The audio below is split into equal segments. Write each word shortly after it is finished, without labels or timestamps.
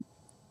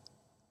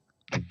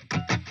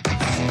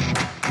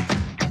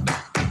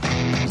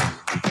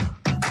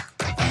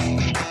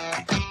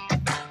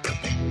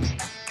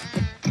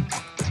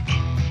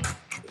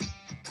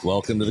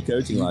Welcome to the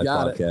Coaching Life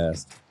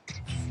Podcast.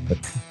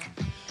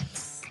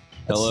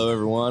 Hello,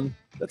 everyone.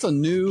 That's a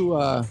new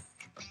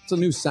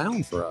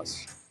sound for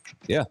us.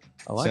 Yeah,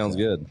 I like sounds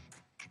that. good.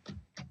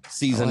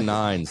 Season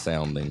 9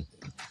 sounding.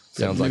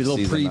 Sounds Maybe like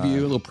a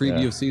little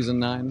preview Yeah. of season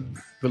 9.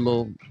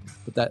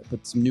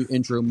 Put some new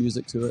intro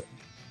music to it.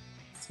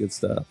 It's good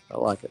stuff. I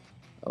like it.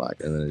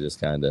 And then it just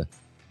kind of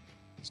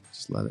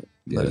Just let it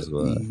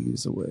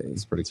ease away.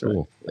 It's pretty That's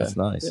cool. right. That's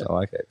Yeah. nice. Yeah. I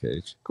like that,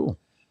 Coach. Cool.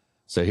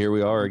 So here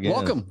we are again.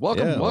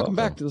 Welcome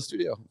back to the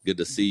studio. Good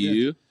to see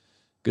you.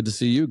 Good to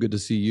see you. Good to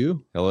see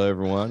you. Hello,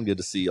 everyone. Good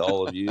to see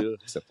all of you.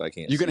 Except I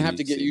can't. You're gonna see have you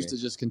to get see used me.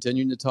 to just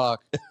continuing to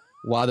talk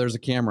while there's a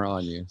camera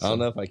on you. I don't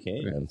know if I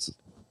can.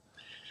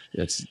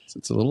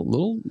 It's a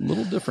little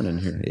different in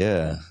here.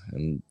 Yeah,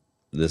 and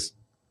this,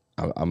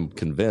 I'm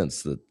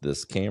convinced that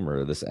this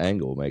camera, this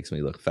angle, makes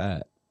me look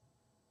fat.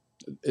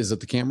 Is it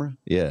the camera?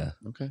 Yeah,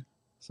 Okay.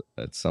 so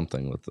it's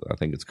something with. I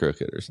think it's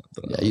crooked or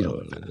something. Yeah, I you know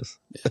don't what it is.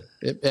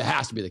 It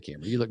has to be the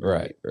camera. You look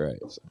great. Right.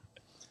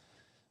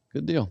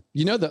 Good deal.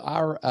 You know that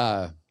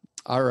our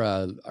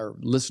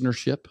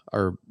listenership,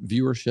 our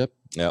viewership,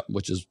 Yep.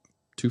 which is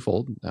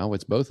twofold. Now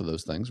it's both of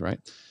those things, right?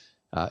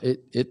 Our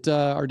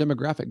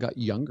demographic got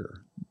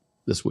younger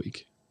this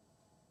week.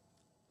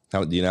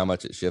 Do you know how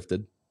much it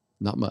shifted?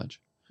 Not much.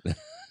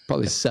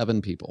 Probably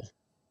 7 people.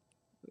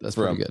 That's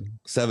From pretty good.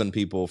 7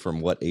 people from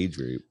what age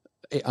group?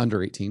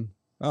 Under 18.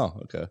 Oh,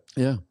 okay.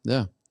 Yeah.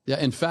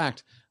 In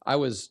fact, I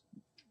was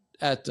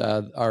at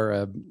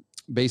our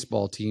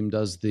baseball team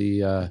does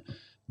the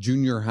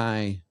junior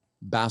high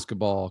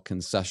basketball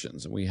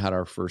concessions, and we had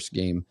our first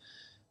game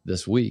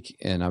this week.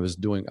 And I was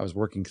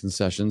working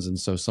concessions, and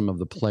so some of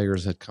the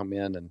players had come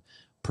in and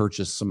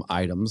purchased some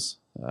items,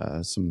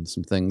 some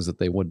things that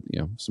they would,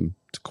 some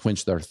to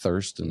quench their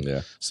thirst,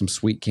 and some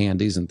sweet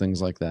candies and things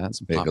like that.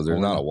 Some Because there's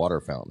popcorn. not a water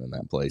fountain in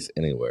that place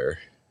anywhere.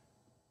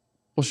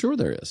 Well, sure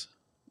there is.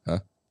 Huh?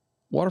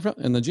 Water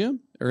fountain in the gym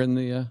or in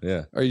the?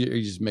 Yeah. Are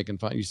you just making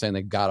fun? You're saying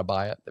they got to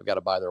buy it? They've got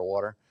to buy their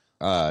water.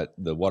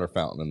 The water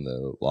fountain in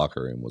the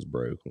locker room was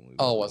broke. When we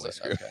Oh, went was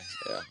to it? Okay.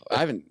 Yeah.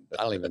 I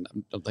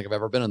don't think I've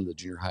ever been in the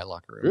junior high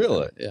locker room.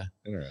 Really? Yeah.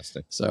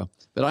 Interesting. So,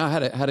 but I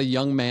had a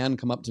young man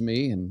come up to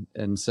me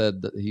and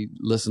said that he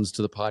listens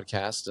to the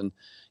podcast, and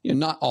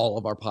not all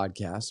of our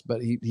podcasts,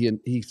 but he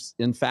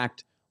in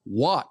fact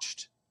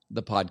watched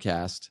the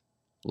podcast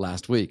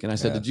last week. And I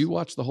said, Yes. "Did you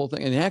watch the whole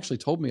thing?" And he actually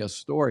told me a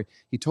story.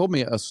 He told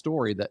me a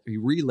story that he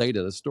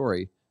related a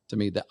story to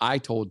me that I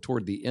told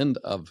toward the end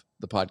of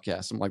the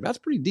podcast. I'm like, that's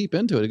pretty deep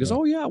into it. He goes,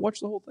 "Oh yeah, I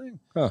watched the whole thing."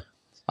 Huh.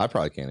 I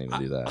probably can't even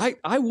do that.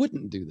 I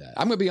wouldn't do that.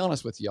 I'm going to be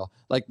honest with y'all.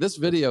 Like, this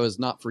video is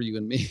not for you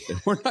and me.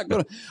 We're not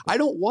going to. I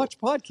don't watch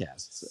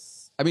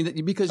podcasts. I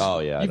mean, because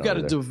you've got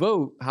to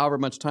devote however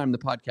much time the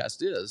podcast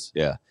is.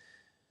 Yeah.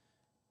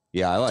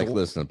 Yeah, I like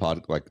listening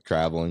to like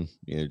traveling,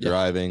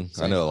 driving.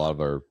 Same. I know a lot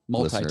of our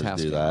listeners do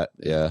Multitasking. that.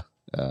 Yeah.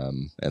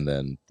 And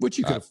then Which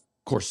you could, of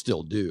course,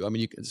 still do. I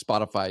mean,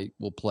 Spotify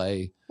will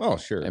play. Oh,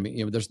 sure. I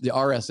mean, there's the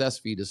RSS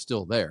feed is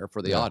still there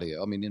for the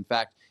audio. I mean, in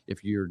fact,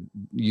 if you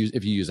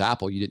use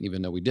Apple, you didn't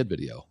even know we did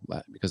video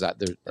because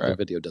the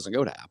video doesn't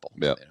go to Apple.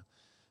 Yeah.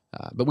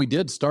 But we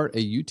did start a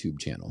YouTube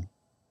channel.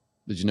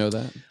 Did you know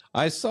that?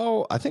 I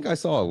think I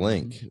saw a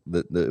link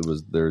that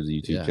there's a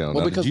YouTube channel.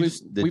 Well, Now, because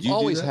we've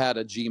always that? had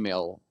a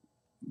Gmail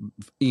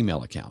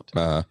email account.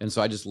 Uh-huh. And so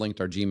I just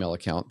linked our Gmail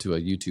account to a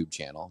YouTube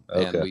channel,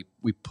 Okay. and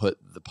we put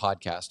the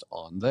podcast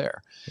on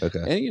there. Okay.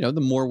 And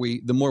the more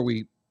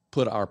we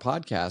put our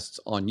podcasts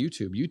on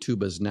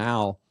YouTube is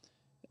now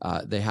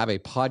they have a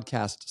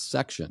podcast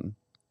section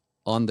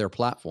on their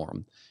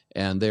platform,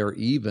 and they're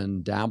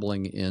even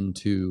dabbling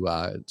into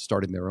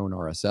starting their own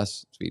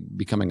RSS feed,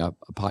 becoming a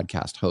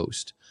podcast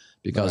host,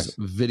 because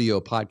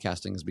video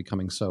podcasting is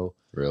becoming so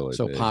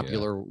big,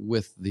 popular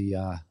with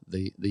the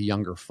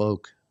younger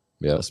folk,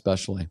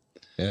 especially.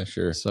 Yeah,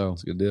 sure. So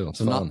it's a good deal. It's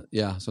so fun.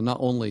 not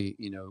only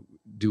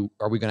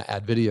are we going to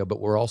add video, but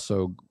we're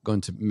also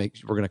going to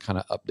we're going to kind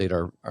of update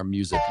our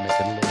music, make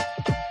it a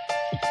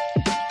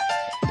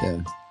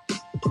little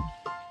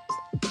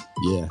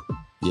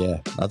yeah.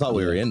 I thought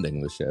we were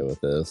ending the show with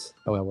this.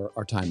 Oh well,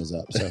 our time is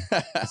up. So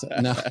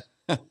no.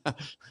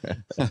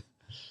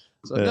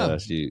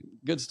 Shoot.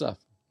 Good stuff.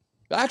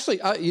 Actually,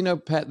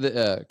 Pat,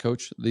 the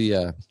coach,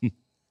 the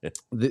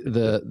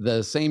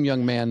same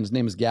young man, his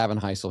name is Gavin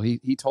Heisel.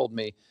 He told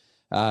me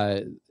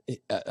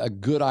a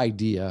good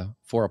idea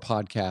for a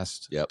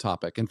podcast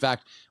topic. In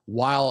fact,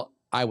 while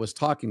I was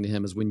talking to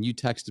him is when you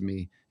texted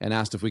me and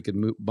asked if we could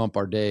bump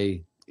our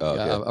day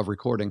of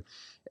recording.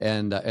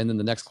 And then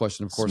the next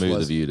question, of course, Smooth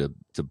was of you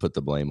to put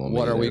the blame on me.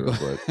 What are we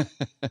going?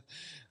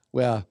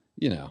 Well,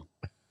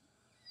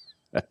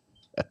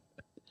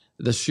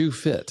 the shoe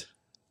fit.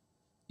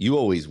 You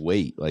always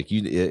wait. Like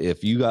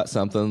if you got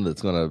something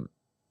that's going to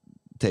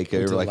take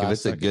over, like if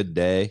it's a good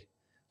day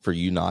for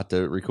you not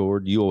to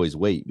record, you always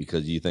wait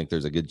because you think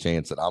there's a good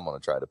chance that I'm going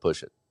to try to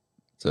push it.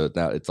 So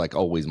now it's like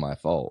always my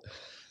fault.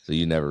 So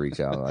you never reach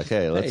out and like,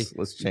 hey,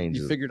 let's change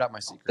it. You figured out my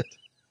secret.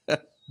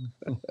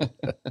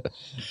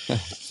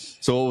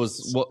 So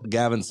what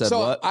Gavin said? So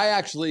what? I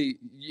actually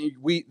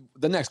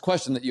the next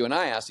question that you and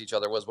I asked each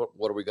other was,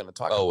 what are we going to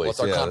talk about? What's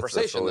our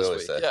conversation this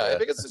week? Yeah,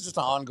 because it's just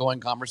an ongoing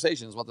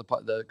conversation is what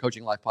the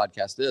Coaching Life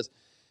podcast is.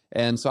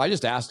 And so I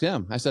just asked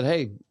him, I said,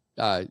 hey,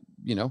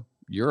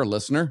 you're a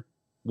listener.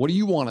 What do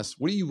you want us?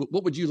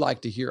 What would you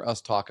like to hear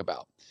us talk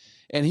about?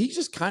 And he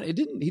just he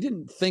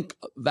didn't think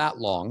that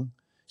long.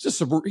 He's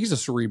a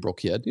cerebral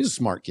kid. He's a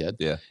smart kid.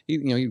 Yeah.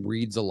 He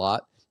reads a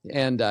lot.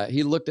 And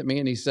he looked at me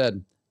and he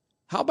said,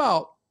 how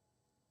about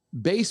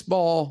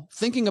baseball,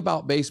 thinking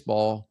about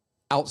baseball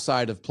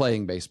outside of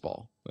playing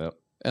baseball? Yep.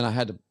 And I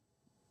had to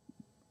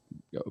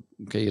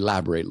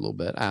elaborate a little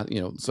bit.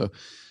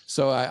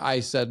 So I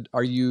said,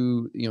 are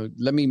you,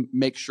 let me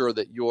make sure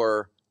that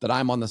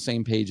I'm on the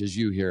same page as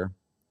you here.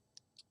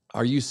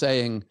 Are you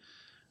saying,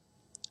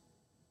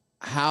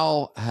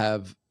 how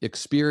have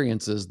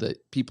experiences that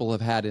people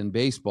have had in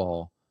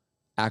baseball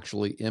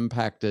actually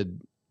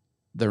impacted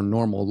their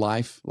normal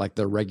life, like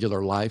their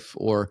regular life?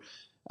 Or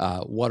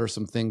what are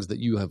some things that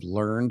you have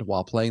learned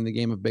while playing the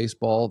game of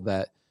baseball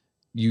that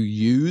you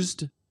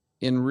used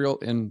in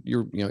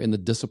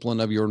the discipline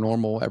of your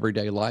normal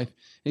everyday life? And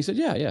he said,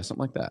 yeah,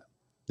 something like that.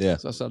 Yeah.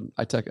 So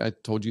I said, I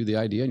told you the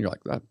idea, and you're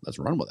like, let's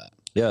run with that.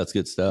 Yeah, that's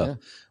good stuff. Yeah.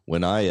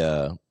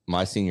 When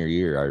my senior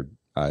year,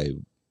 I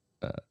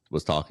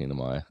was talking to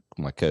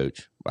my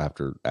coach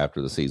after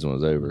the season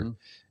was over, mm-hmm.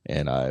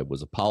 and I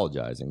was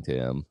apologizing to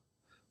him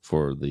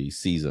for the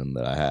season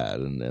that I had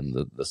and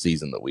the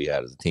season that we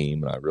had as a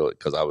team. And I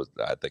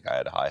think I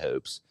had high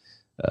hopes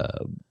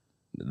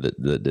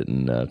that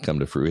didn't come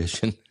to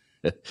fruition.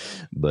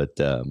 But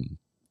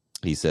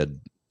he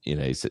said,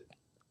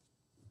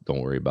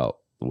 don't worry about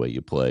the way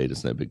you played.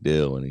 It's no big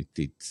deal. And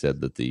he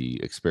said that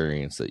the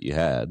experience that you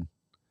had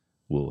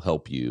will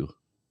help you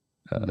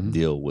mm-hmm.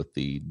 deal with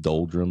the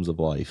doldrums of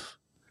life.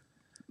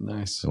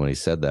 Nice. And when he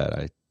said that,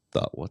 I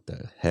thought, what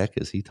the heck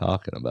is he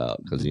talking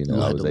about? Because I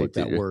was look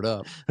that word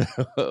up.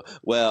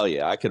 Well,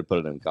 yeah, I could have put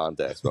it in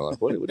context, but I'm like,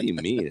 what do you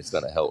mean it's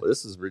going to help?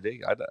 This is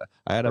ridiculous.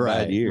 I had a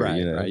bad year.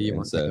 Right. You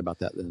weren't thinking about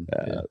that then.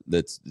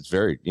 It's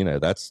very,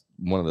 that's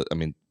one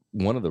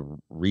of the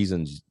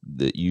reasons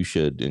that you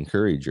should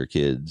encourage your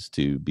kids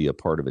to be a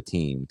part of a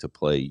team, to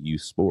play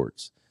youth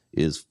sports,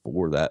 is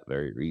for that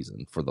very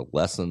reason, for the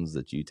lessons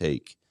that you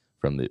take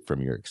from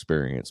your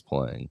experience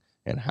playing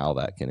and how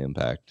that can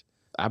impact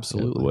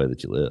absolutely the way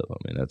that you live. I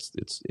mean,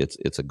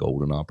 it's a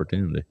golden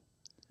opportunity.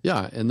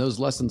 Yeah, and those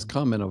lessons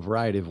come in a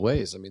variety of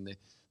ways. I mean,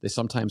 they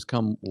sometimes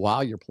come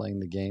while you're playing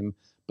the game,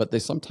 but they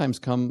sometimes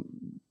come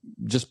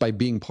just by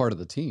being part of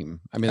the team.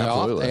 I mean,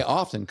 they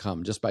often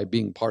come just by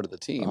being part of the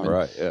team,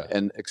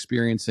 and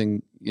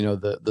experiencing,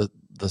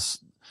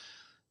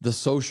 the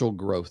social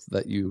growth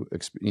that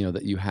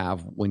that you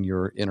have when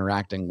you're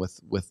interacting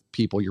with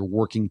people, you're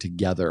working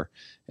together,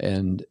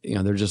 and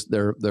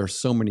there are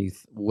so many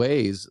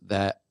ways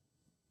that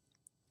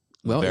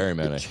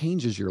it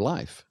changes your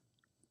life.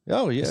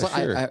 Oh yeah, so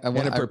sure. And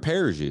it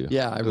prepares you.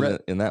 Yeah, I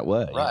read in that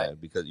way, right?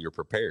 Because you're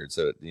prepared.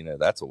 So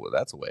that's a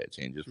way it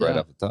changes right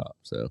off the top.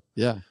 So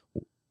yeah,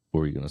 what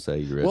were you going to say?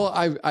 You read? Well,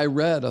 I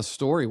read a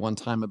story one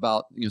time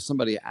about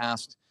somebody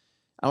asked.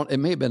 It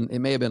may have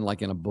been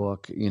like in a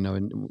book,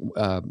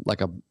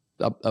 like a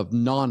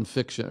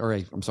nonfiction or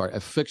a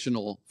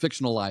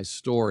fictionalized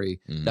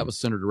story mm-hmm. that was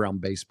centered around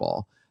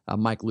baseball.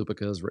 Mike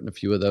Lupica has written a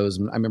few of those,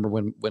 and I remember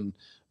when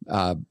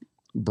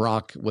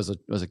Brock was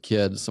a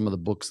kid, some of the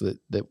books that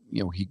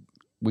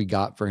we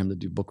got for him to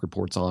do book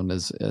reports on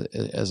as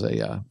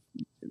a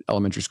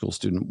elementary school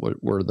student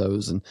were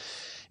those, and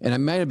it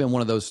might have been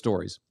one of those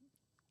stories.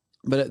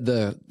 But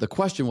the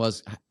question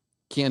was,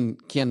 can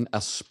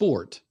a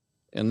sport,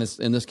 in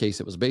this case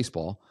it was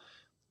baseball,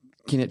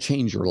 can it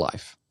change your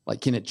life?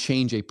 Like, can it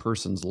change a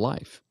person's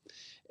life?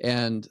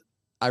 And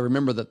I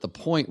remember that the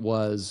point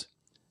was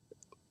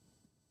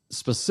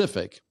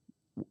specific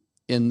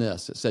in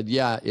this. It said,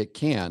 yeah, it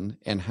can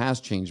and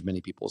has changed many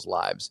people's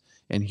lives.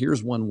 And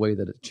here's one way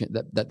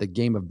that the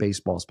game of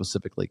baseball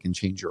specifically can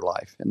change your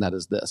life. And that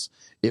is this: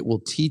 it will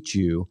teach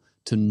you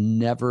to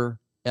never,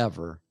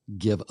 ever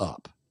give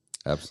up.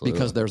 Absolutely.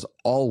 Because there's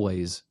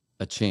always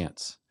a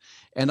chance.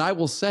 And I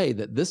will say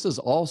that this is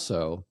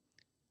also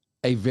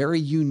a very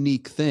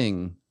unique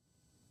thing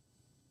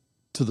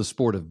to the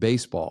sport of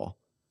baseball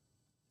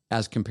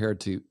as compared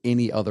to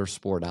any other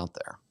sport out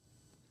there.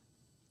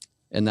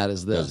 And that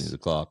is this: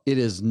 it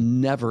is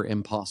never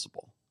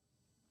impossible,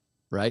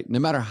 right? No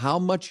matter how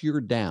much you're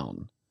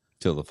down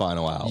till the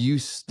final out, you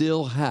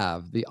still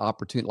have the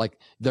opportunity. Like,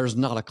 there's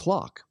not a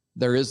clock.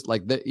 There is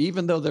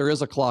even though there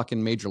is a clock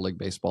in Major League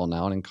Baseball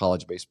now and in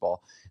college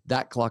baseball,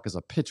 that clock is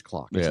a pitch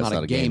clock. It's not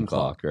a game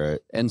clock,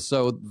 right? And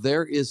so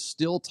there is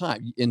still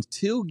time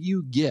until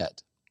you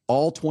get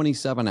all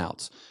 27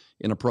 outs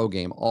in a pro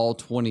game, all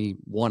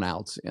 21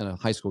 outs in a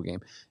high school game,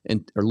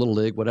 or little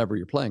league, whatever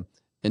you're playing.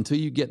 Until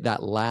you get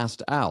that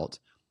last out,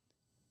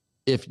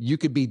 if you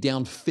could be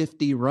down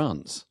 50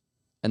 runs,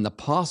 and the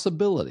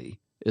possibility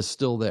is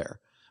still there.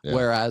 Yeah.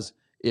 Whereas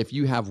if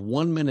you have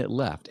 1 minute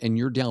left and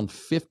you're down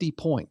 50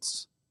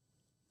 points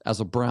as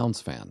a Browns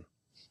fan.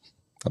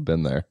 I've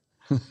been there.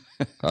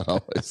 I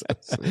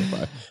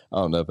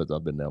don't know if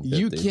I've been down 50.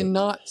 You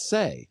cannot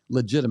say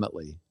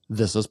legitimately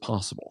this is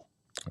possible.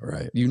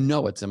 Right. You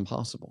know it's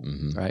impossible,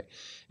 right?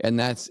 And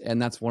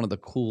that's one of the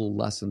cool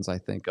lessons, I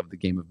think, of the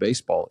game of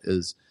baseball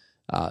is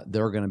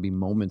there are going to be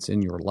moments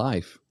in your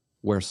life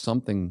where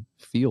something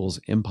feels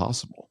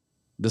impossible.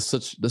 This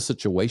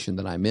situation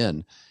that I'm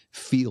in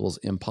feels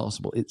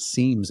impossible. It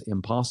seems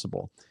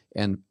impossible.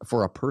 And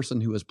for a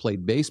person who has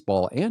played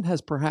baseball and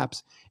has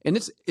perhaps, and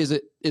is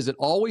it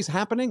always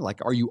happening?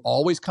 Like, are you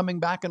always coming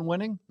back and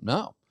winning?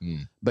 No,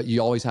 but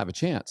you always have a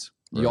chance.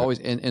 You always,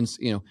 and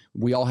you know,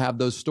 we all have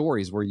those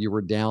stories where you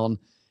were down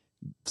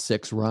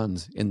 6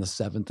 runs in the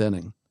 7th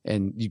inning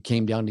and you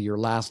came down to your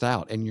last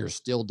out and you're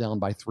still down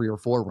by 3 or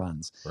 4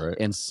 runs,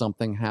 and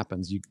something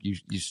happens. You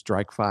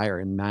strike fire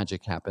and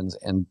magic happens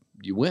and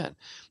you win.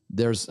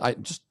 I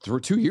just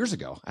 2 years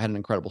ago, I had an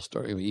incredible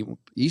story.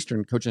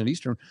 Eastern, coaching at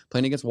Eastern,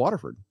 playing against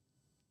Waterford.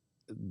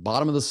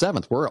 Bottom of the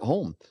 7th, we're at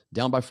home,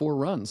 down by 4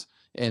 runs,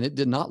 and it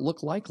did not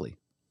look likely.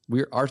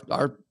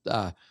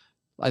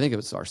 I think it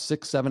was our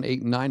 6, 7,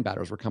 8, and 9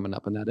 batters were coming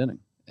up in that inning,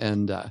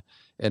 and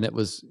it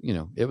was, you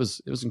know, it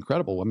was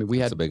incredible. I mean,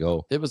 That's a big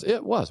hole. It was.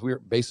 We were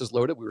bases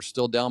loaded. We were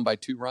still down by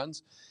 2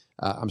 runs.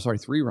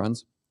 3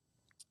 runs,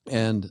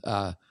 and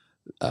guy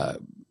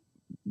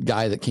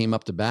that came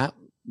up to bat,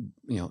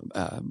 you know,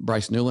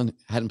 Bryce Newland,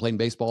 hadn't played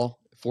baseball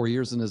 4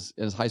 years in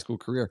his high school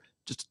career.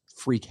 Just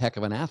freak heck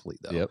of an athlete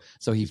though. Yep.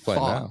 So he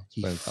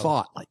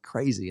fought like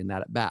crazy in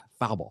that at bat.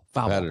 Foul ball,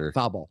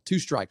 2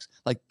 strikes,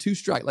 like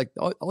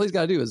all he's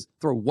got to do is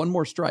throw one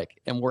more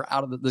strike and we're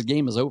out of the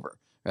game is over.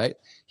 Right.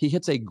 He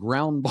hits a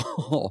ground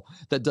ball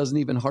that doesn't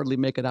even hardly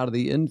make it out of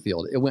the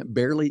infield. It went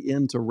barely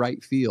into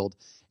right field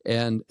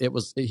and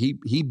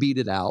he beat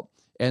it out.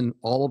 And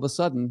all of a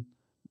sudden,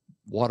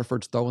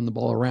 Waterford's throwing the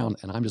ball around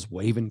and I'm just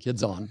waving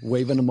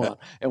them on.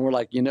 And we're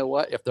like, you know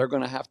what? If they're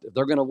going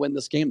to win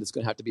this game, it's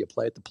going to have to be a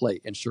play at the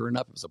plate. And sure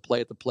enough, it was a play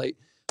at the plate,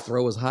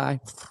 throw is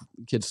high,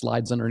 kid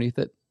slides underneath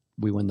it.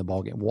 We win the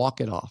ball game, walk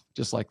it off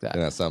just like that.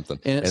 And that's something.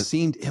 And it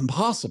seemed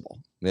impossible.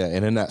 Yeah.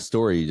 And in that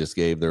story you just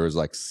gave, there was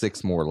like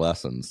 6 more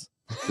lessons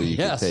that you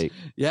could take.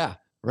 Yeah.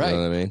 Right. You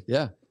know what I mean?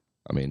 Yeah.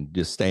 I mean,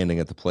 just standing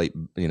at the plate,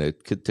 you know,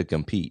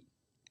 to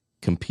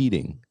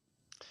competing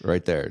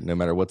right there, no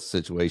matter what the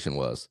situation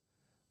was.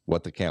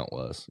 What the count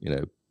was, you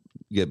know,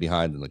 get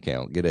behind in the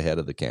count, get ahead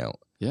of the count.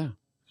 Yeah.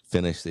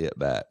 Finish the at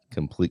bat,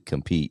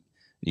 compete.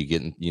 You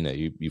get in, you know,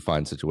 you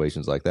find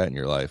situations like that in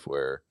your life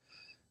where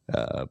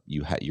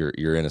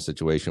you're in a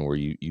situation where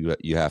you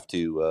have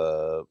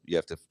to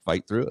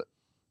fight through it.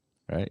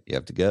 Right. You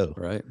have to go.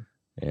 Right.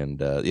 And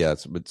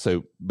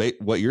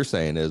what you're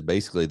saying is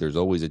basically there's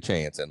always a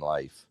chance in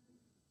life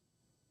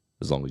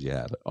as long as you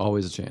have it.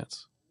 Always a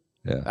chance.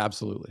 Yeah.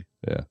 Absolutely.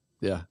 Yeah.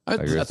 Yeah.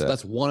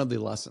 That's one of the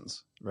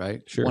lessons,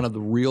 right? Sure. One of the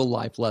real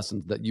life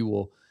lessons that you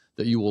will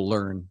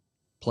learn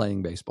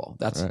playing baseball.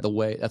 That's the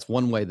way. That's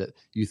one way that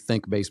you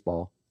think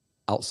baseball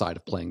outside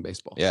of playing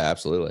baseball. Yeah,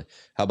 absolutely.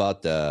 How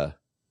about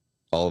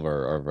all of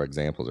our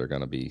examples are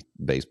going to be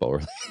baseball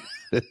related?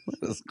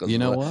 You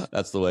know what?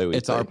 That's the way we.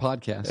 It's our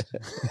podcast,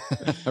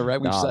 right?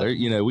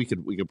 We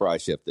could probably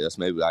shift this.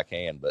 Maybe I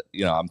can, but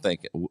you know, I'm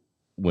thinking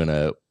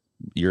when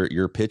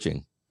you're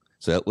pitching.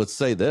 So let's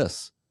say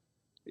this.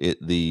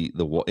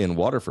 In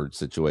Waterford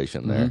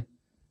situation there,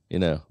 you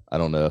know, I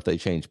don't know if they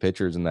changed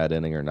pitchers in that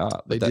inning or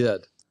not. They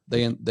did.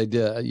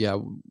 Yeah.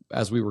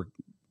 As we were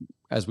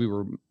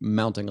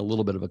mounting a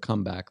little bit of a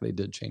comeback, they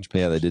did change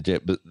pitchers. Yeah, they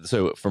did. But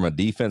so from a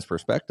defense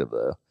perspective,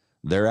 though,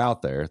 they're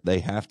out there. They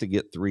have to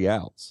get 3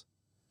 outs.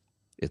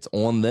 It's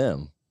on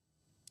them.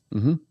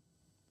 Mm-hmm.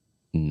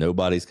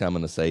 Nobody's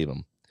coming to save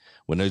them.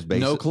 When those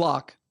bases, no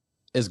clock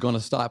is going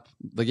to stop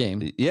the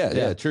game.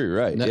 Yeah, true,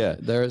 right? No, yeah,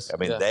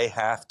 they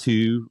have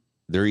to.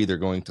 They're either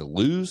going to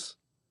lose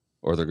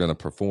or they're going to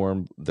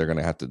perform. They're going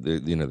to have to,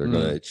 they're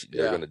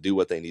going to do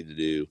what they need to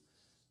do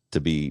to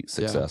be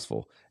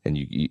successful. And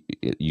you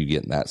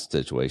get in that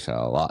situation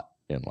a lot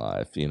in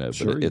life, you know,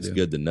 but it's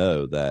good to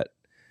know that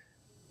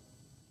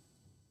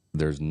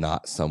there's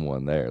not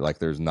someone there. Like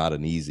there's not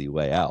an easy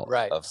way out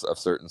of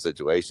certain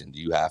situations.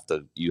 You have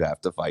to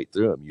fight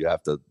through them. You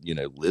have to, you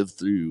know, live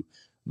through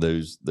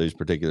those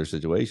particular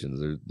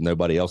situations.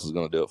 Nobody else is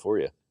going to do it for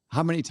you.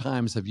 How many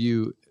times have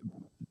you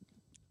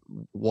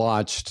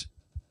watched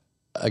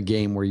a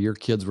game where your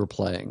kids were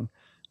playing,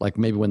 like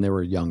maybe when they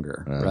were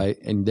younger, right?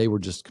 And they were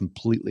just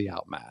completely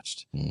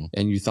outmatched.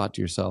 And you thought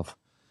to yourself,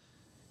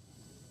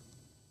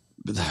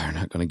 but they're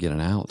not going to get an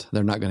out.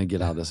 They're not going to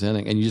get out of this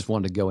inning. And you just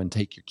wanted to go and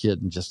take your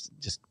kid and just,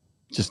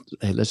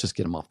 hey, let's just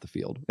get them off the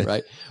field,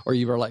 right? Or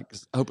you were like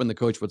hoping the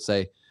coach would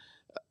say,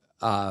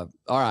 all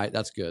right,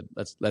 that's good.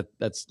 Let's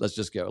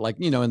just go. Like,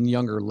 you know, in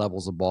younger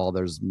levels of ball,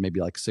 there's maybe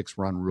like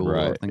 6-run rule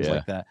or things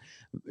like that,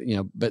 you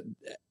know, but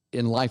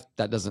in life,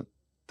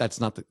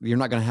 you're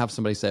not going to have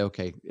somebody say,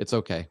 okay, it's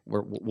okay.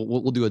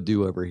 We'll do a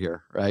do-over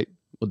here, right?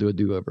 We'll do a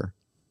do-over.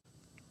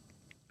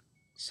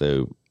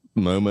 So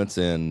moments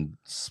in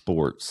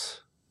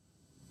sports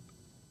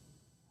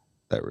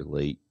that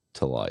relate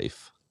to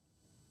life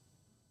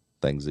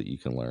things that you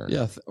can learn.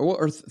 Yeah.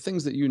 Or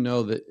things that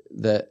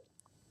that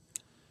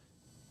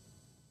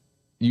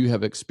you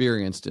have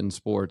experienced in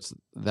sports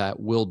that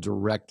will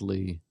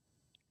directly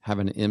have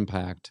an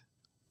impact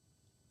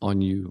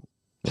on you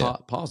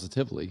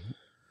positively,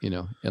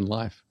 in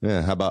life.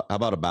 Yeah. How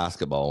about a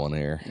basketball one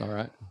here? All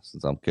right.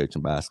 Since I'm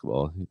coaching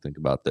basketball, you think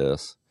about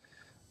this.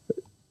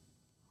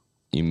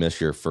 You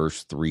miss your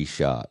first 3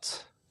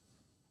 shots,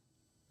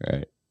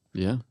 right?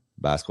 Yeah.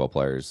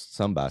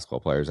 Some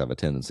basketball players have a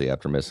tendency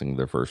after missing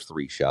their first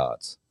 3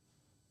 shots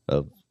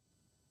of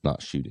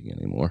not shooting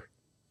anymore.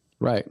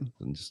 Right.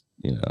 And just,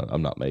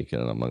 I'm not making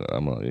it. I'm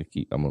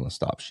going to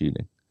stop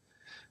shooting.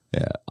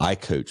 Yeah. I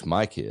coach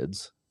my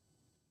kids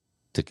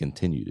to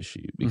continue to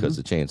shoot because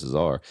the chances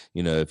are,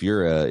 if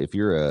you're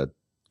a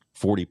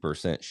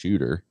 40%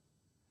 shooter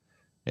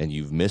and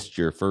you've missed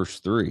your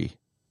first 3,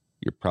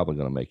 you're probably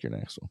going to make your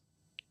next one.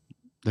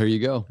 There you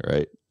go.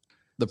 Right.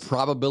 The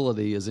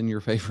probability is in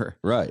your favor.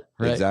 Right.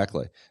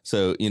 Exactly.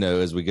 So,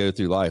 as we go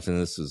through life, and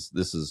this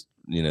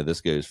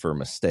this goes for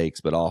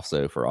mistakes, but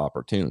also for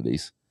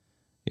opportunities,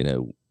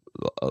 you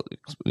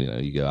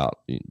go out,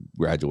 you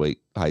graduate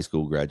high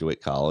school,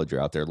 graduate college,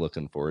 you're out there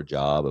looking for a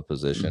job, a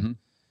position,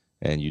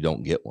 and you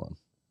don't get one.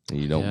 And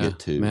you don't get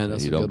 2. Man,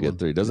 and you don't get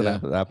 3. It doesn't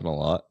happen a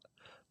lot.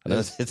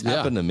 It's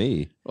happened to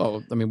me.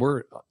 Well, I mean,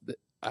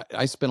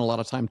 I spend a lot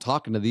of time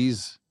talking to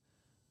these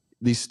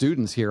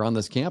students here on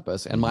this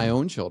campus and my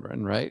own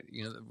children, right?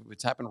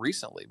 It's happened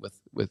recently with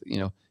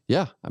I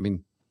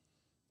mean,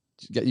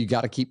 you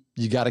got to keep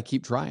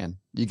trying.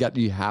 You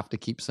have to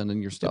keep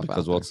sending your stuff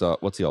because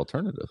out. What's the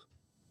alternative?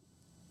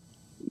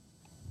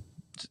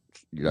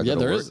 You're not going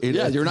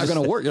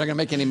to work. You're not going to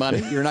make any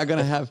money. You're not going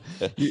to have.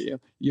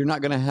 You're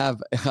not going to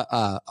have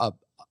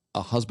a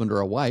husband or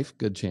a wife.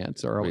 Good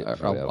chance, or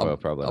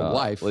probably a not.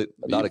 wife.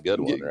 Not a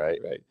good one, right?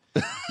 Right.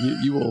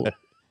 You will.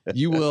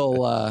 You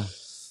will.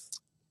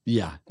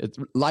 Yeah,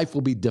 life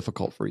will be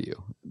difficult for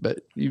you,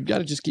 but you've got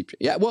to just keep.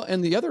 Yeah. Well,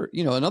 and the other,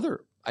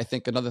 another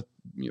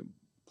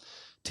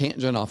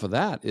tangent off of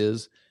that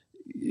is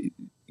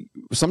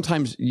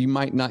sometimes you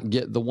might not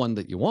get the one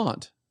that you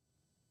want.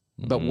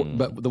 But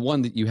the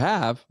one that you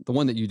have, the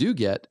one that you do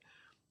get,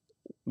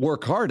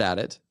 work hard at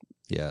it.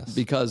 Yes.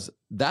 Because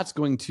that's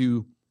going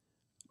to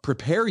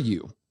prepare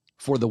you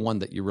for the one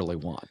that you really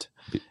want.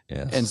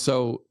 Yes. And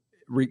so,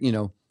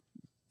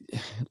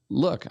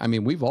 look, I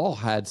mean, we've all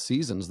had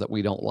seasons that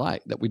we don't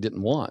like, that we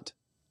didn't want,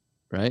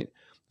 right?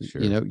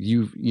 Sure. You're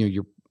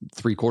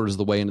 3/4 of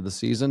the way into the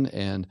season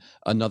and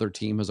another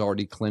team has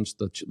already clinched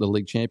the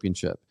league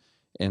championship.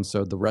 And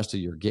so the rest of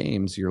your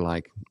games, you're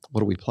like,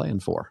 what are we playing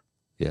for?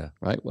 Yeah.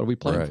 Right. What are we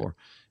playing for?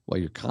 Well,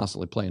 you're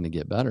constantly playing to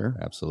get better.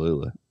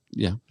 Absolutely.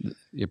 Yeah.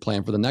 You're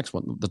playing for the next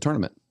one, the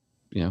tournament,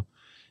 because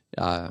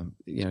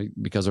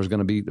there's going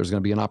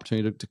to be an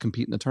opportunity to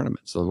compete in the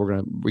tournament. So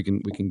we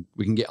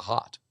can get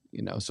hot,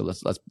 so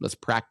let's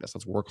practice.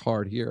 Let's work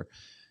hard here.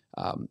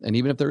 And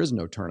even if there is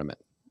no tournament,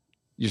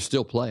 you're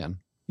still playing.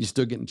 You're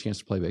still getting a chance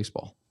to play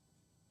baseball.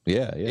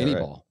 Yeah. Any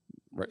ball.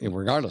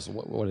 Regardless of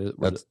what it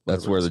is.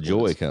 That's where the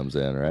joy comes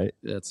in, right?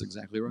 That's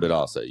exactly right. But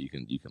also you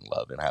can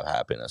love and have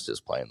happiness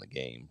just playing the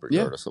game,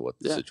 regardless of what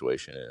the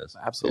situation is.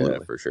 Absolutely. Yeah,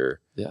 for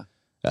sure. Yeah.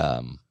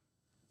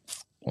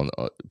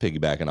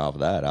 Piggybacking off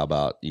of that, how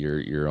about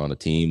you're on a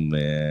team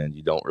and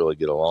you don't really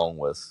get along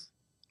with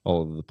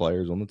all of the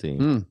players on the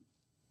team?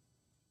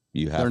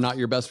 They're not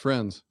your best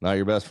friends. Not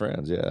your best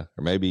friends, yeah.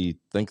 Or maybe you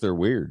think they're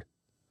weird.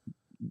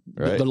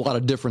 Right. There's a lot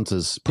of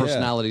differences,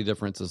 personality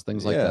differences,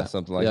 things like that.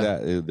 Something like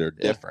that. They're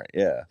different.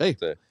 Yeah. Hey,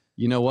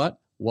 you know what?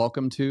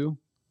 Welcome to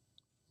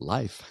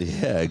life.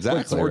 Yeah, exactly.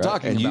 That's what we're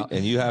talking about.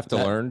 And you have to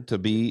learn to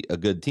be a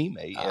good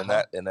teammate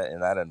in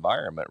that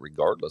environment,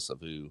 regardless of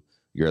who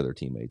your other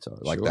teammates are.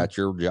 Like that's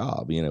your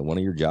job. One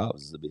of your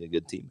jobs is to be a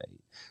good teammate.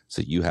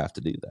 So you have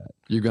to do that.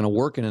 You're going to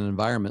work in an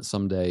environment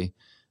someday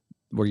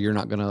where you're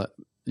not going to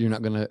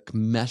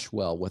mesh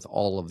well with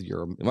all of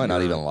your you might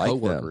not even like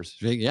coworkers.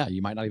 Yeah,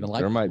 you might not even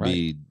like them. There might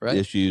be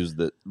issues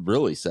that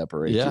really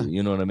separate you.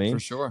 You know what I mean? For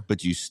sure.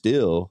 But you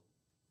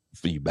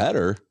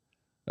better.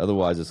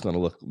 Otherwise, it's going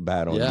to look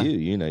bad on you.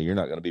 You're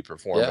not going to be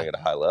performing at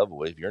a high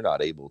level if you're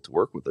not able to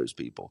work with those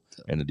people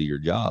and to do your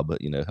job.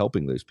 But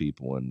helping those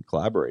people and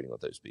collaborating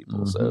with those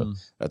people. So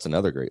that's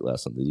another great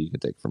lesson that you can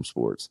take from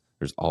sports.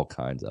 There's all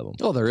kinds of them.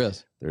 Oh, there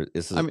is.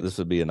 This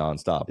would be a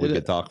nonstop. We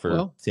could talk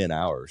for 10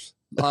 hours.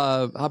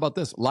 How about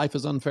this? Life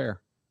is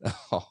unfair.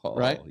 Oh,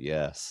 right?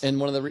 Yes. And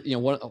one of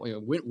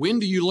the when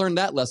do you learn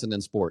that lesson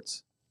in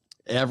sports?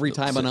 Every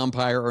time an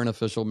umpire or an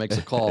official makes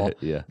a call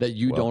that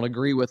you don't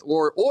agree with,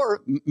 or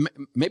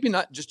maybe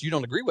not just you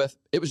don't agree with,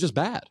 it was just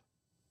bad.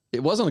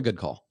 It wasn't a good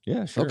call.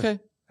 Yeah, sure. Okay.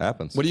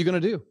 Happens. What are you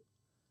going to do?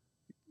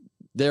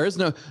 There is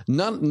not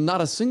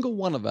a single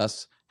one of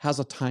us has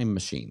a time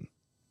machine.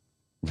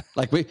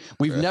 Like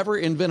we've never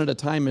invented a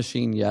time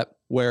machine yet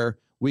where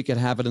we could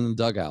have it in the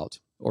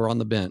dugout or on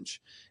the bench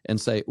and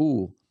say,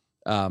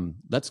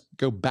 let's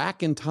go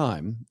back in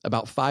time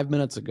about 5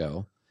 minutes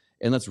ago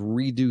and let's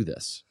redo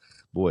this.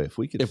 Boy, if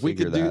we could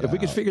figure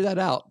that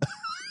out,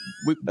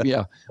 we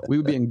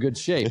would be in good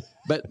shape.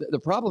 But the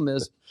problem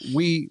is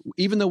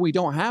even though we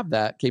don't have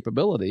that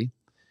capability,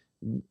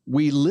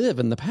 we live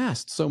in the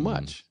past so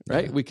much,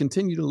 right? We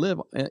continue to live,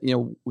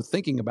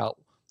 thinking about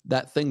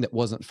that thing that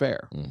wasn't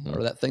fair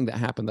or that thing that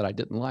happened that I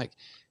didn't like.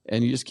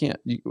 And you just can't,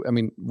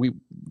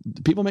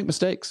 people make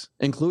mistakes,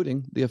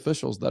 including the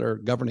officials that are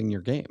governing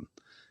your game.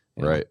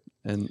 Right.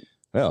 And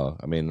well,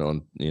 I mean,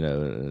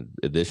 in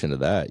addition to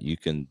that, you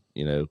can,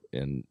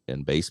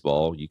 in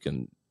baseball, you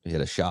can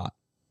hit a shot.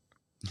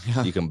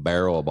 Yeah. You can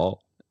barrel a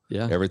ball.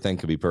 Yeah. Everything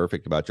could be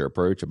perfect about your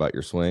approach, about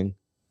your swing,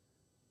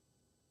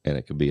 and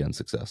it could be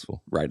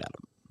unsuccessful. Right at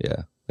them.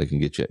 Yeah. They can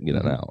get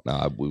it out.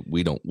 Now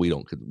we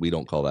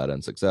don't call that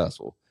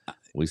unsuccessful.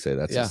 We say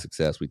that's a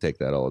success. We take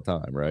that all the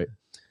time, right?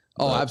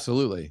 Oh,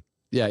 absolutely.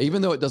 Yeah.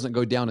 Even though it doesn't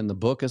go down in the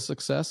book as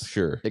success,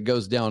 sure, it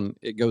goes down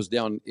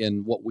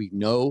in what we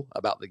know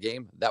about the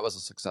game. That was a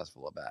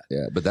successful at bat.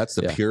 Yeah. But that's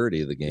the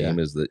purity of the game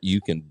is that you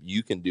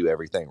can do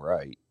everything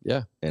right.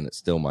 Yeah. And it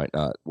still might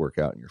not work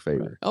out in your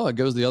favor. Right. Oh, it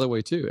goes the other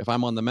way too. If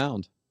I'm on the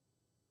mound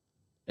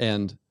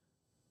and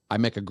I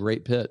make a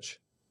great pitch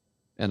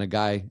and a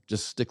guy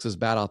just sticks his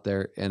bat out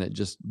there and it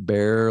just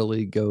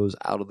barely goes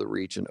out of the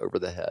reach and over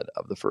the head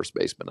of the first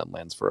baseman and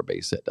lands for a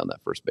base hit down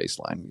that first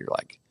baseline, you're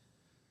like,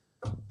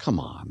 come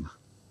on.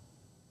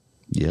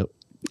 Yep.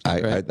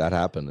 That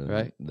happened.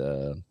 Right.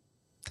 That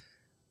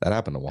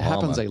happened to Wahama. It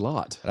happens a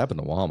lot. It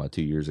happened to Wahama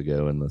 2 years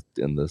ago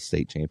in the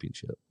state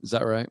championship. Is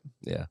that right?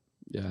 Yeah.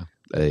 Yeah.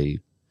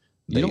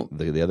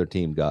 The other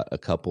team got a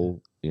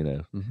couple,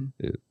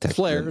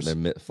 flares,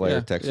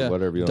 flare, Texas,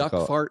 whatever you want to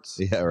call it. Duck farts.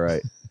 Yeah.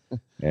 Right.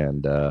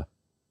 And,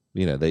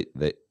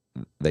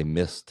 they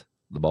missed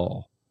the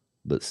ball,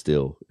 but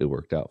still it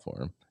worked out for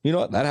them. You know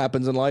what? That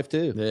happens in life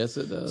too. Yes,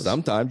 it does.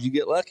 Sometimes you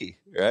get lucky,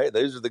 right?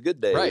 Those are the good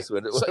days. Right. You're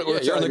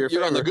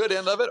on the good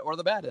end of it or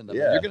the bad end of it.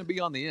 You're going to be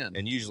on the end.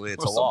 And usually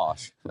it's a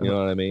wash. You know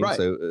what I mean? Right.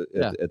 So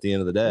at the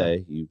end of the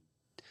day, you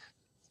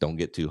don't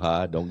get too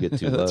high, don't get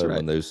too low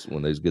when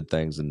those good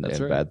things and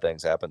bad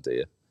things happen to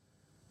you.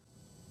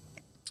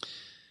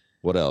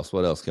 What else?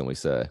 What else can we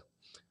say?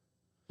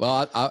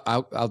 Well,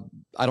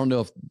 I don't know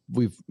if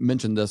we've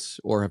mentioned this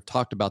or have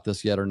talked about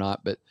this yet or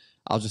not, but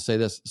I'll just say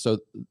this. So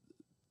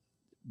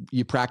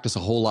you practice a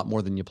whole lot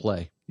more than you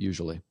play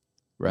usually,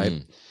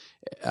 right?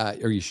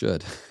 Or you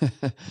should.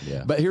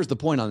 Yeah. But here's the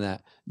point on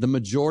that. The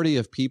majority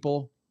of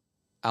people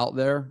out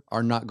there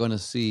are not going to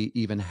see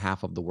even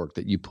half of the work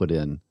that you put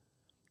in.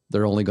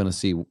 They're only going to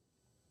see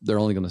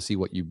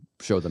what you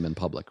show them in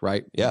public,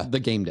 right? Yeah. The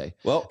game day.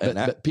 Well,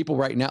 but people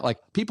right now,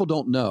 people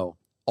don't know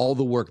all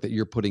the work that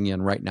you're putting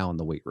in right now in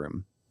the weight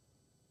room.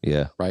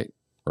 Yeah. Right.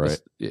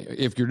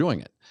 If you're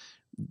doing it,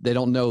 they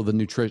don't know the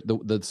nutrition,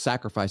 the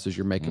sacrifices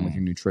you're making with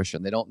your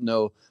nutrition. They don't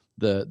know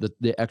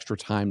the extra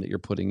time that you're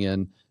putting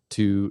in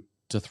to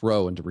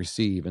throw and to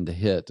receive and to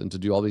hit and to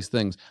do all these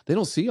things. They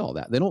don't see all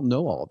that. They don't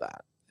know all of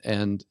that.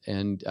 And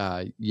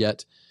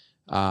yet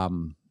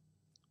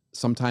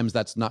sometimes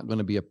that's not going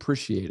to be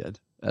appreciated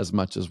as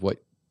much as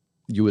what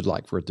you would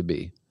like for it to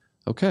be.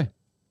 Okay.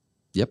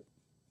 Yep.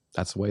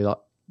 That's the way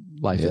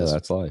life is. Yeah,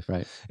 that's life.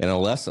 Right. And a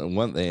lesson,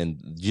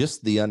 and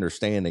just the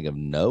understanding of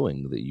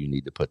knowing that you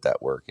need to put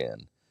that work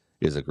in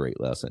is a great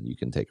lesson you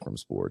can take from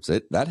sports.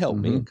 That helped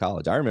me in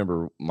college. I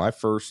remember my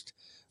first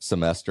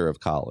semester of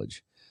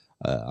college,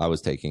 I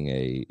was taking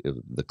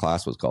the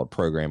class was called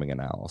programming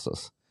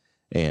analysis.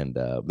 And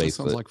basically, that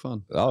sounds like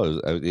fun.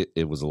 Oh,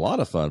 it was a lot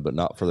of fun, but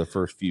not for the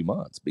first few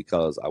months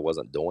because I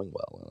wasn't doing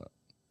well in it.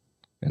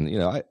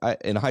 And I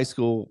in high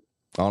school,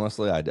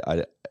 honestly,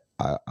 I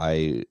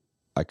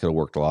could have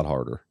worked a lot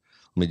harder.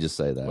 Let me just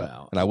say that.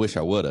 Wow. And I wish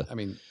I would have. I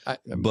mean,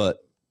 but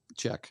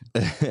check.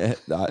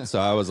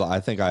 So I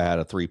think I had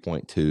a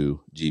 3.2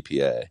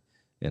 GPA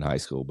in high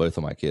school. Both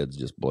of my kids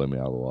just blew me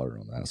out of the water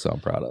on that. So I'm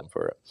proud of them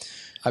for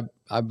it.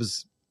 I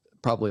was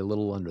probably a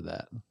little under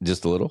that.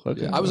 Just a little?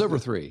 Okay. Yeah, I was over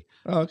 3.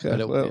 Oh,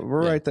 okay.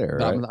 We're right there.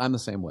 Right? Right? I'm the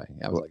same way.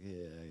 I was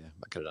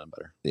I could have done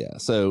better. Yeah.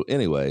 So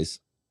anyways,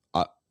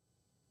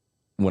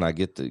 when I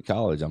get to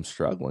college, I'm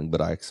struggling, but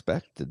I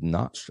expected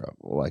not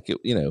struggle. Like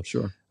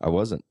Sure.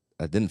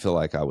 I didn't feel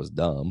like I was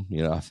dumb.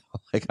 I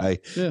felt like I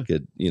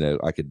could,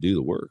 I could do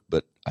the work,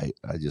 but I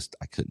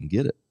couldn't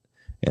get it.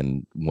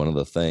 And one of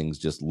the things,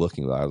 just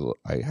looking,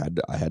 I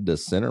had to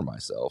center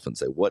myself and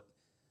say,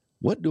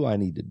 what do I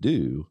need to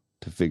do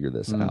to figure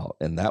this out?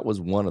 And that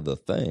was one of the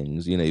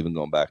things, even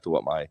going back to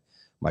what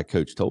my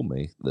coach told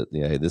me that,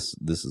 hey, this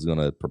is going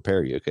to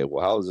prepare you. Okay,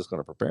 well, how is this going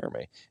to prepare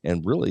me?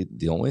 And really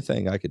the only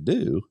thing I could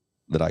do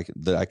that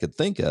I could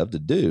think of to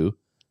do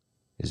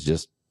is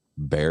just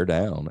bear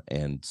down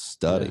and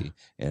study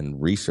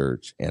and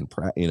research and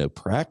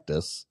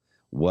practice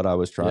what I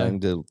was trying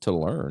to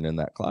learn in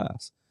that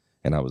class.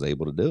 And I was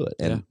able to do it.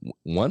 And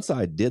once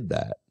I did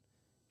that,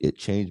 it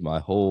changed my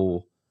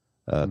whole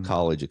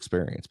college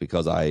experience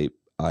because I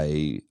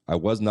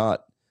was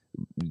not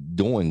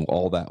doing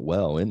all that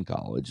well in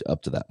college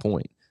up to that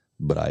point.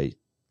 But I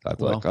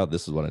thought, oh,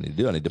 this is what I need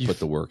to do. I need to put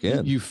the work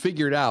in. You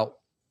figured out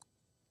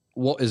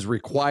what is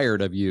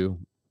required of you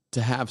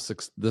to have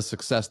the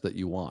success that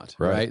you want,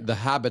 right? The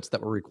habits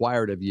that were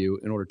required of you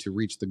in order to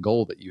reach the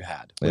goal that you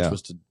had, which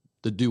was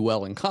to do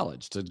well in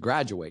college, to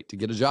graduate, to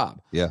get a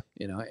job. Yeah.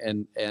 You know,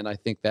 and I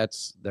think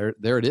that's there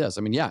it is.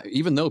 I mean, yeah,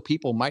 even though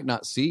people might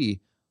not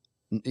see,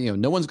 you know,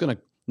 no one's going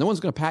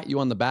to pat you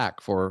on the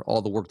back for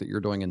all the work that you're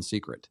doing in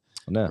secret.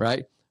 No.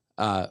 Right?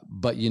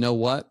 But you know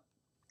what?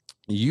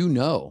 You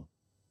know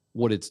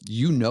what it's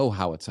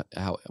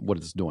what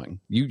it's doing.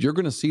 You're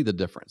going to see the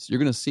difference. You're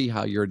going to see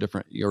how you're a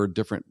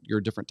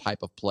different type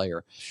of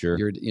player.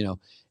 Sure.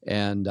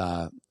 And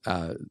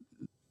the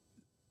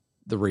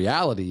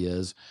reality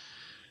is,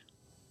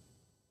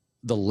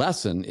 the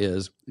lesson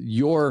is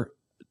you're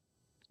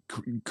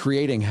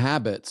creating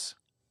habits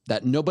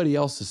that nobody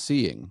else is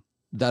seeing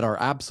that are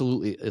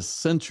absolutely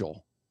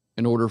essential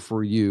in order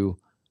for you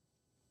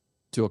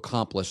to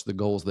accomplish the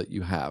goals that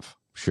you have.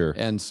 Sure.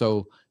 And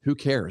so who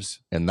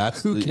cares? And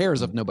who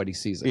cares if nobody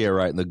sees it? Yeah,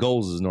 right. And the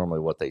goals is normally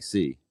what they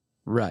see.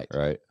 Right.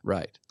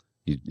 Right.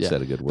 You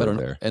said a good word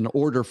there. In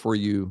order for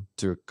you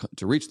to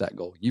reach that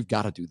goal, you've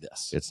got to do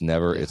this. It's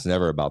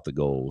never about the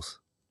goals.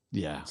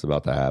 Yeah. It's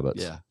about the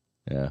habits. Yeah.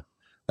 Yeah.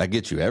 That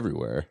gets you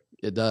everywhere.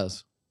 It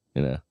does.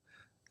 You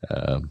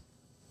know.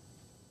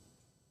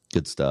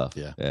 Good stuff.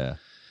 Yeah. Yeah.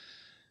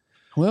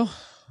 Well,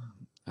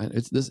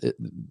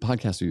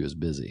 podcast for you is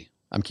busy.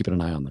 I'm keeping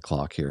an eye on the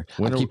clock here.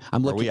 I'm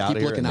looking out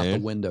the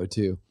window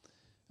too.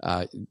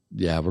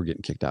 Yeah, we're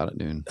getting kicked out at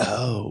noon.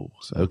 Oh,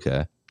 so,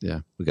 okay.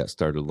 Yeah, we got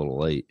started a little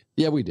late.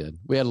 Yeah, we did.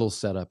 We had a little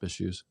setup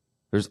issues.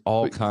 There's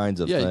all kinds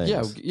of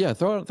things. Yeah.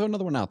 Throw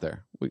another one out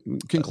there.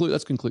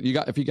 Let's conclude.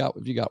 If you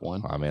got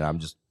one. I mean, I'm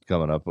just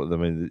coming up with. I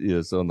mean,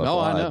 it's on the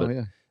fly. I know. But,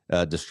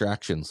 yeah.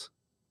 Distractions.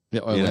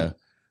 Yeah.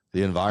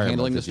 The environment,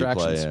 handling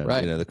distractions. You play in,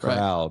 right. You know, the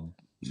crowd.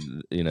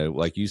 Right.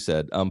 Like you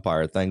said,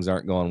 umpire. Things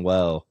aren't going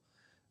well.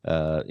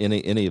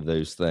 Any of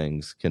those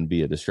things can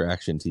be a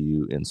distraction to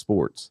you in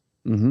sports.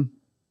 Mm-hmm.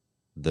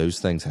 Those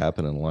things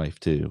happen in life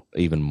too,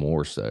 even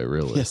more so,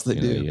 really. Yes, they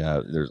do.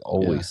 There's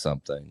always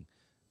something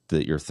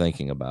that you're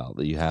thinking about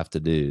that you have to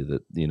do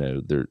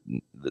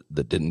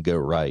that didn't go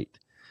right.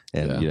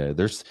 And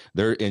there's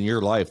in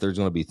your life, there's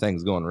going to be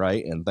things going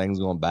right and things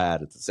going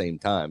bad at the same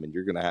time, and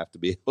you're going to have to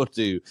be able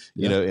to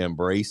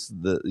embrace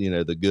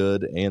the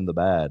good and the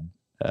bad.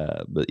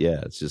 But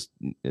yeah, it's just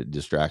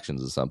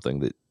distractions is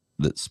something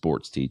that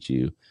sports teach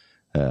you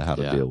how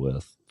to deal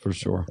with. For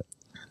sure.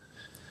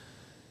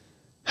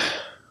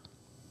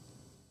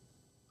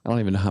 I don't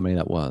even know how many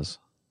that was.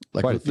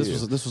 Like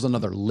this was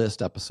another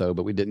list episode,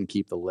 but we didn't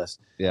keep the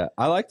list. Yeah,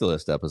 I like the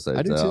list episodes.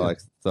 I do too. I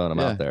like throwing them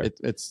out there.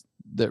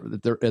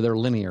 They're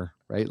linear,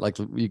 right? Like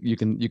you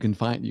can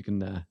find.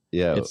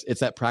 It's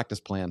that practice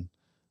plan.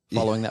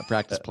 Following that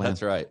practice plan.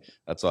 That's right.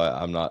 That's why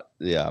I'm not.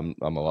 Yeah,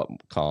 I'm a lot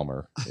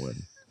calmer when.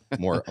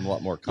 I'm a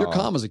lot more calm. You're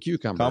calm as a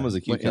cucumber. Calm as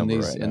a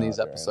cucumber in these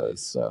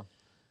episodes.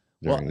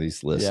 During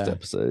these list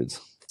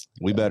episodes,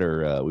 we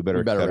better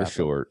cut it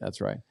short. That's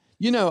right.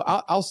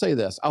 I'll say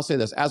this.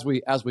 As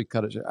we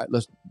cut it.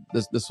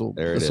 This will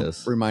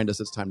remind us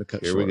it's time to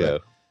cut. Here short. Here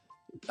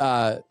we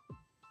go.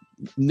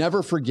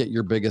 Never forget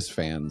your biggest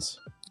fans.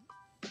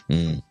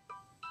 In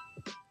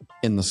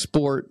the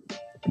sport.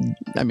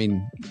 I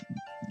mean,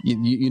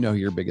 you know who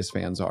your biggest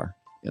fans are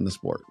in the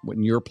sport.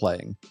 When you're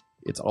playing,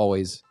 it's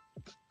always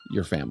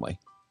your family,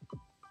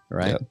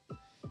 right? Yep.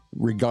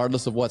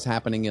 Regardless of what's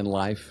happening in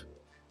life,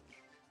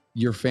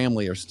 your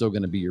family are still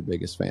going to be your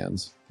biggest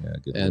fans. Yeah,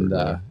 good.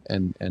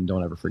 And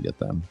don't ever forget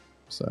them.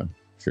 So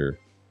sure,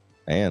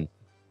 and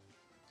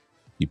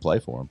you play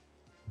for them,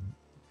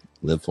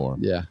 live for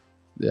them.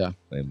 Yeah,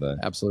 same thing.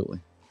 Absolutely.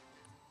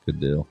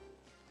 Good deal.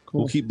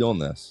 Cool. We'll keep doing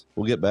this.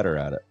 We'll get better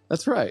at it.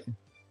 That's right.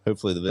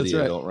 Hopefully the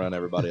video don't run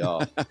everybody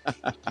off.